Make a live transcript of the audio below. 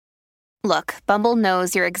Look, Bumble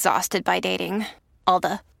knows you're exhausted by dating. All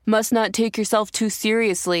the must not take yourself too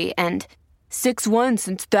seriously and 6'1"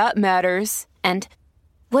 since that matters. And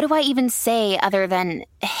what do I even say other than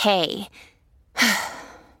hey?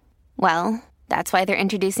 Well, that's why they're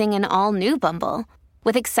introducing an all-new Bumble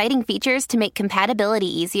with exciting features to make compatibility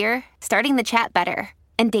easier, starting the chat better,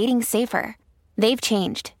 and dating safer. They've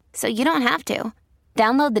changed, so you don't have to.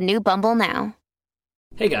 Download the new Bumble now.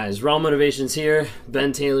 Hey guys, Raw Motivations here.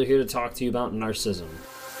 Ben Taylor here to talk to you about narcissism.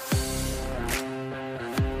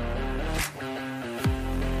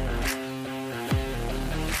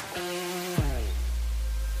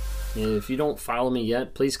 If you don't follow me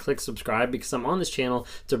yet, please click subscribe because I'm on this channel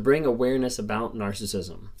to bring awareness about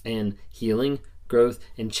narcissism and healing, growth,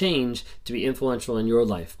 and change to be influential in your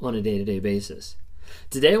life on a day-to-day basis.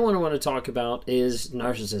 Today what I want to talk about is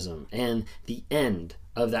narcissism and the end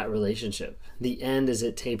of that relationship. The end as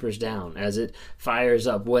it tapers down, as it fires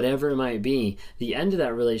up, whatever it might be. The end of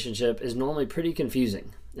that relationship is normally pretty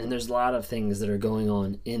confusing, and there's a lot of things that are going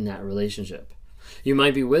on in that relationship. You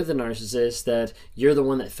might be with a narcissist that you're the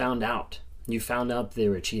one that found out. You found out that they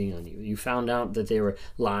were cheating on you. You found out that they were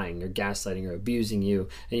lying or gaslighting or abusing you,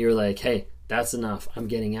 and you're like, hey, that's enough. I'm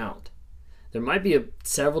getting out. There might be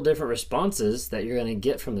several different responses that you're going to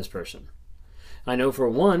get from this person. I know for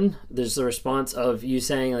one, there's the response of you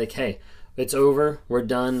saying like, hey, it's over, we're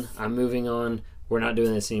done, I'm moving on, we're not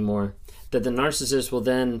doing this anymore. That the narcissist will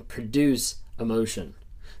then produce emotion.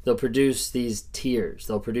 They'll produce these tears,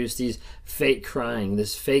 they'll produce these fake crying,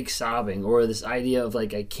 this fake sobbing, or this idea of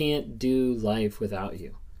like, I can't do life without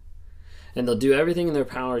you. And they'll do everything in their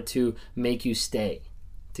power to make you stay,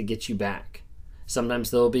 to get you back.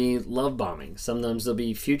 Sometimes there'll be love bombing. Sometimes there'll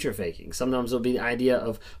be future faking. Sometimes there'll be the idea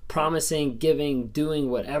of promising, giving, doing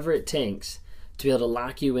whatever it takes to be able to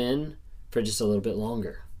lock you in for just a little bit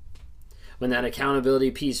longer. When that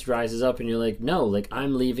accountability piece rises up and you're like, no, like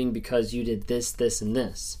I'm leaving because you did this, this, and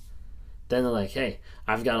this. Then they're like, hey,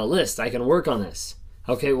 I've got a list. I can work on this.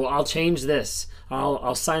 Okay, well, I'll change this.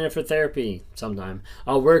 I'll sign up for therapy sometime.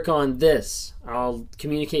 I'll work on this. I'll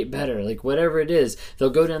communicate better. Like whatever it is, they'll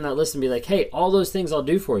go down that list and be like, hey, all those things I'll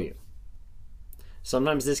do for you.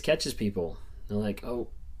 Sometimes this catches people. They're like, oh,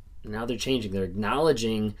 now they're changing. They're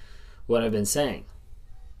acknowledging what I've been saying.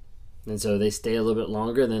 And so they stay a little bit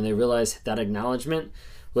longer, and then they realize that acknowledgement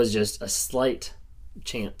was just a slight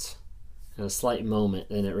chance and a slight moment,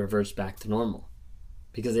 and it reverts back to normal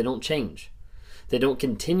because they don't change. They don't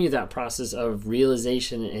continue that process of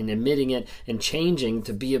realization and admitting it and changing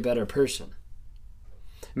to be a better person.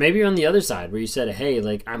 Maybe you're on the other side where you said, hey,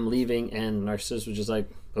 like I'm leaving, and the narcissist was just like,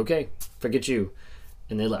 okay, forget you.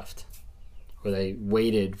 And they left. Or they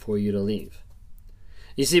waited for you to leave.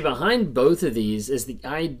 You see, behind both of these is the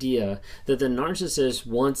idea that the narcissist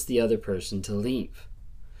wants the other person to leave.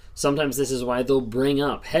 Sometimes this is why they'll bring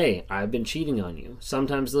up, hey, I've been cheating on you.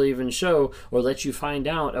 Sometimes they'll even show or let you find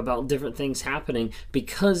out about different things happening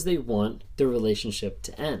because they want the relationship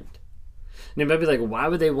to end. And you might be like, why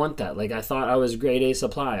would they want that? Like, I thought I was grade A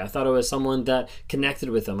supply. I thought I was someone that connected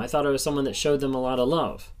with them. I thought I was someone that showed them a lot of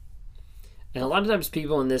love. And a lot of times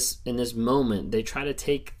people in this moment, they try to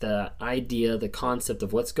take the idea, the concept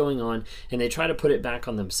of what's going on, and they try to put it back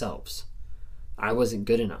on themselves. I wasn't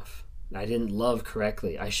good enough. I didn't love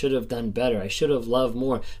correctly. I should have done better. I should have loved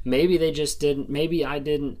more. Maybe they just didn't. Maybe I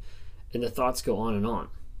didn't. And the thoughts go on and on.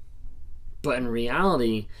 But in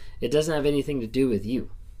reality, it doesn't have anything to do with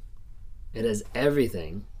you. It has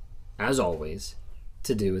everything, as always,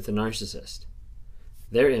 to do with the narcissist.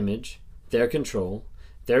 Their image, their control,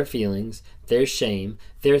 their feelings, their shame,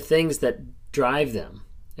 their things that drive them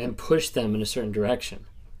and push them in a certain direction.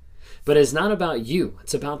 But it's not about you.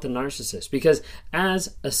 It's about the narcissist. Because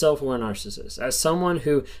as a self-aware narcissist, as someone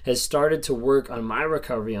who has started to work on my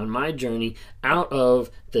recovery, on my journey out of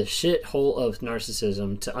the shithole of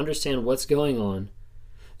narcissism to understand what's going on,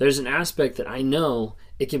 there's an aspect that I know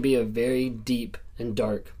it can be a very deep and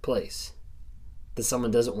dark place that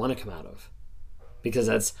someone doesn't want to come out of. Because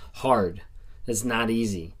that's hard. It's not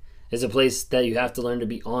easy. It's a place that you have to learn to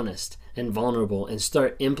be honest and vulnerable and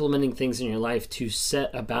start implementing things in your life to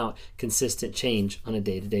set about consistent change on a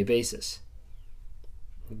day-to-day basis.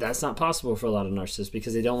 That's not possible for a lot of narcissists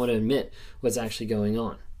because they don't want to admit what's actually going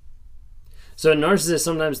on. So narcissists,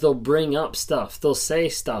 sometimes they'll bring up stuff, they'll say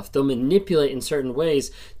stuff, they'll manipulate in certain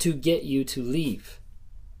ways to get you to leave.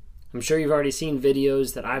 I'm sure you've already seen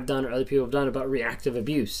videos that I've done or other people have done about reactive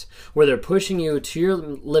abuse, where they're pushing you to your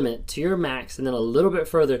limit, to your max, and then a little bit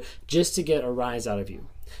further just to get a rise out of you,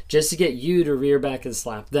 just to get you to rear back and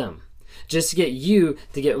slap them, just to get you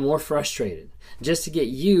to get more frustrated, just to get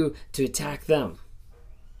you to attack them.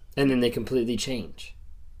 And then they completely change.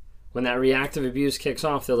 When that reactive abuse kicks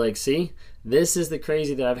off, they're like, see, this is the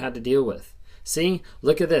crazy that I've had to deal with. See,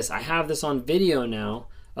 look at this. I have this on video now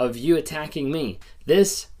of you attacking me.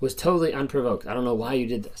 This was totally unprovoked. I don't know why you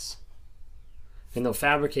did this. And they'll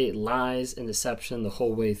fabricate lies and deception the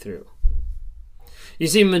whole way through. You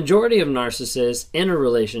see, majority of narcissists in a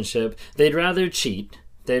relationship, they'd rather cheat,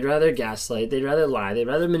 they'd rather gaslight, they'd rather lie, they'd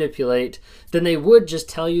rather manipulate than they would just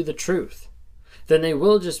tell you the truth. Then they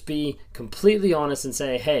will just be completely honest and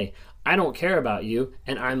say, hey, I don't care about you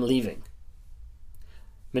and I'm leaving.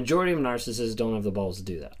 Majority of narcissists don't have the balls to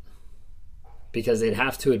do that because they'd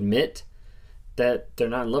have to admit that they're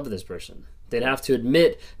not in love with this person. They'd have to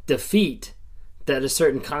admit defeat, that a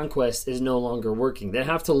certain conquest is no longer working. They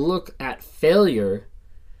have to look at failure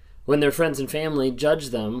when their friends and family judge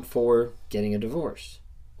them for getting a divorce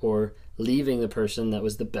or leaving the person that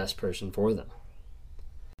was the best person for them.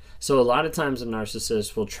 So a lot of times a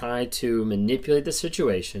narcissist will try to manipulate the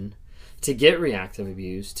situation to get reactive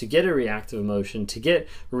abuse, to get a reactive emotion, to get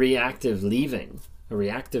reactive leaving, a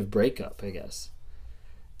reactive breakup, I guess,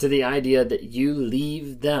 to the idea that you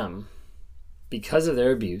leave them because of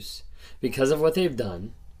their abuse, because of what they've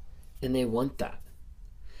done, and they want that.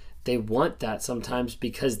 They want that sometimes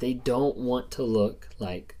because they don't want to look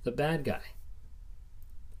like the bad guy.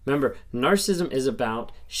 Remember, narcissism is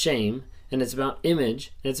about shame, and it's about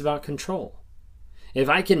image, and it's about control. If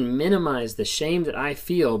I can minimize the shame that I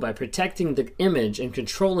feel by protecting the image and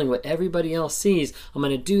controlling what everybody else sees, I'm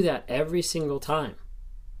going to do that every single time.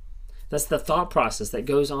 That's the thought process that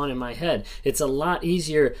goes on in my head. It's a lot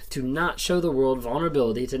easier to not show the world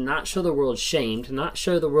vulnerability, to not show the world shame, to not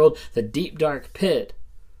show the world the deep, dark pit,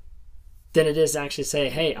 than it is to actually say,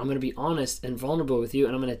 hey, I'm going to be honest and vulnerable with you,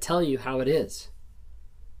 and I'm going to tell you how it is.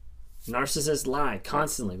 Narcissists lie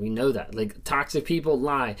constantly. We know that. Like, toxic people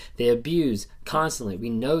lie. They abuse constantly. We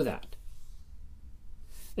know that.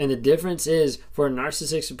 And the difference is, for a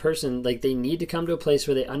narcissistic person, like, they need to come to a place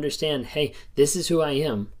where they understand, hey, this is who I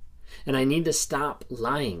am. And I need to stop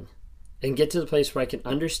lying and get to the place where I can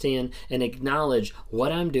understand and acknowledge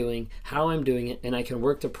what I'm doing, how I'm doing it, and I can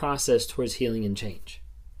work the process towards healing and change.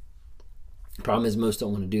 The problem is most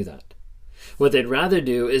don't want to do that. What they'd rather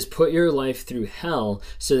do is put your life through hell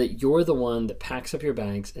so that you're the one that packs up your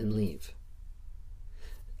bags and leave.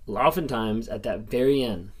 Oftentimes, at that very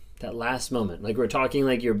end, that last moment, like we're talking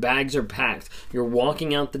like your bags are packed, you're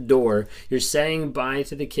walking out the door, you're saying bye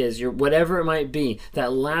to the kids, you're whatever it might be,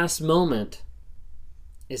 that last moment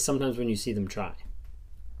is sometimes when you see them try.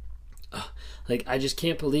 Like, I just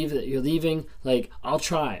can't believe that you're leaving. Like, I'll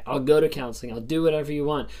try. I'll go to counseling. I'll do whatever you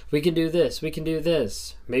want. We can do this. We can do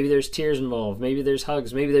this. Maybe there's tears involved. Maybe there's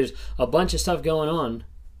hugs. Maybe there's a bunch of stuff going on.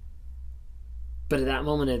 But at that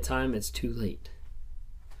moment in time, it's too late.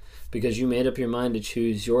 Because you made up your mind to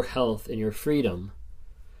choose your health and your freedom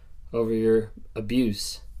over your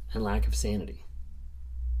abuse and lack of sanity.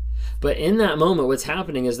 But in that moment, what's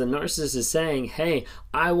happening is the narcissist is saying, hey,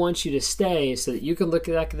 I want you to stay so that you can look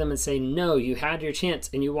back at them and say, no, you had your chance,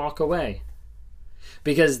 and you walk away.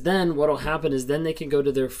 Because then what will happen is then they can go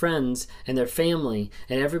to their friends and their family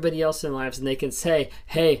and everybody else in their lives and they can say,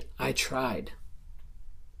 hey, I tried.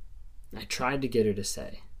 I tried to get her to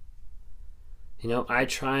stay. I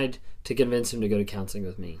tried to convince him to go to counseling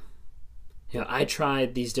with me. I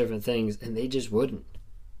tried these different things and they just wouldn't.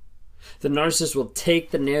 The narcissist will take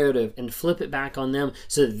the narrative and flip it back on them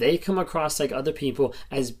so that they come across like other people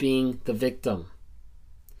as being the victim.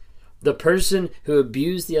 The person who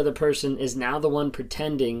abused the other person is now the one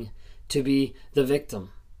pretending to be the victim.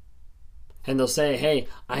 And they'll say, hey,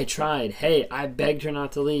 I tried. Hey, I begged her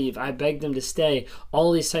not to leave. I begged them to stay.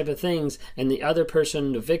 All these type of things. And the other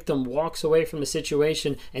person, the victim, walks away from the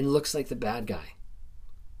situation and looks like the bad guy.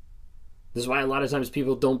 This is why a lot of times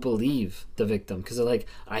people don't believe the victim, because they're like,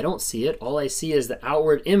 I don't see it. All I see is the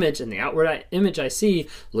outward image, and the outward image I see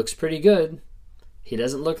looks pretty good. He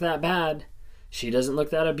doesn't look that bad. She doesn't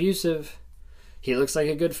look that abusive. He looks like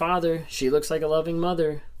a good father. She looks like a loving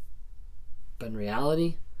mother. But in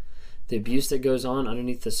reality, the abuse that goes on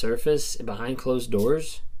underneath the surface and behind closed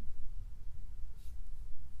doors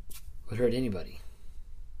would hurt anybody.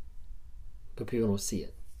 But people don't see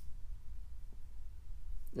it.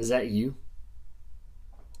 Is that you?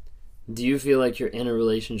 Do you feel like you're in a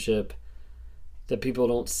relationship that people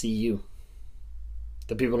don't see you?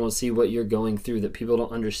 That people don't see what you're going through? That people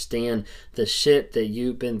don't understand the shit that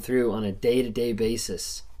you've been through on a day-to-day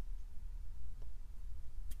basis?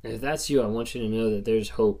 And if that's you, I want you to know that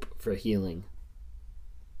there's hope for healing.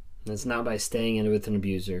 And it's not by staying in it with an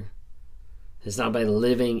abuser. It's not by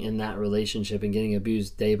living in that relationship and getting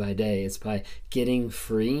abused day by day. It's by getting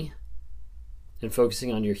free and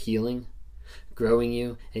focusing on your healing, growing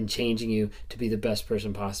you, and changing you to be the best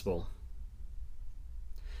person possible.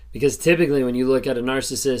 Because typically when you look at a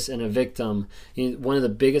narcissist and a victim, one of the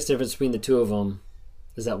biggest differences between the two of them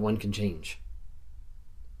is that one can change.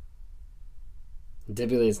 And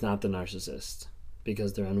typically it's not the narcissist,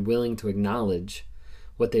 because they're unwilling to acknowledge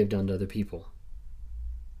what they've done to other people.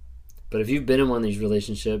 But if you've been in one of these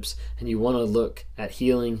relationships and you want to look at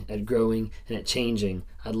healing, at growing, and at changing,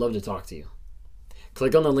 I'd love to talk to you.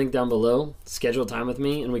 Click on the link down below, schedule time with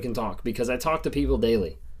me, and we can talk, because I talk to people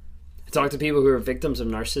daily. I talk to people who are victims of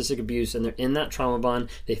narcissistic abuse, and they're in that trauma bond.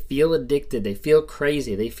 They feel addicted. They feel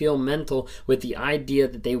crazy. They feel mental with the idea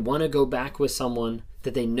that they want to go back with someone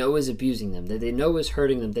that they know is abusing them, that they know is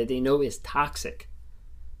hurting them, that they know is toxic.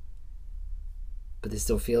 But they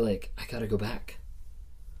still feel like, I gotta go back.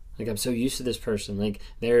 Like, I'm so used to this person. Like,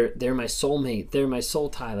 they're my soulmate. They're my soul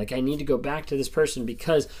tie. Like, I need to go back to this person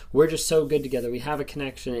because we're just so good together. We have a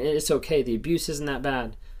connection. It's okay. The abuse isn't that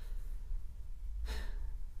bad.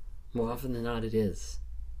 More often than not, it is.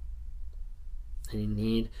 And you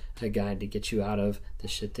need a guide to get you out of the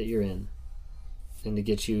shit that you're in and to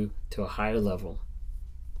get you to a higher level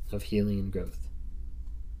of healing and growth.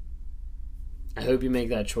 I hope you make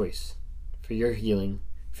that choice for your healing,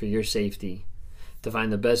 for your safety, to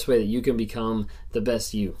find the best way that you can become the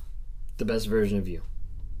best you, the best version of you.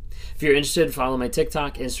 If you're interested, follow my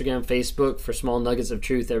TikTok, Instagram, Facebook for small nuggets of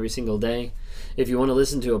truth every single day. If you want to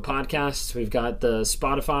listen to a podcast, we've got the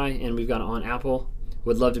Spotify and we've got it on Apple.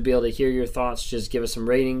 Would love to be able to hear your thoughts. Just give us some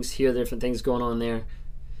ratings, hear the different things going on there.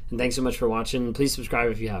 And thanks so much for watching. Please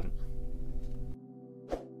subscribe if you haven't.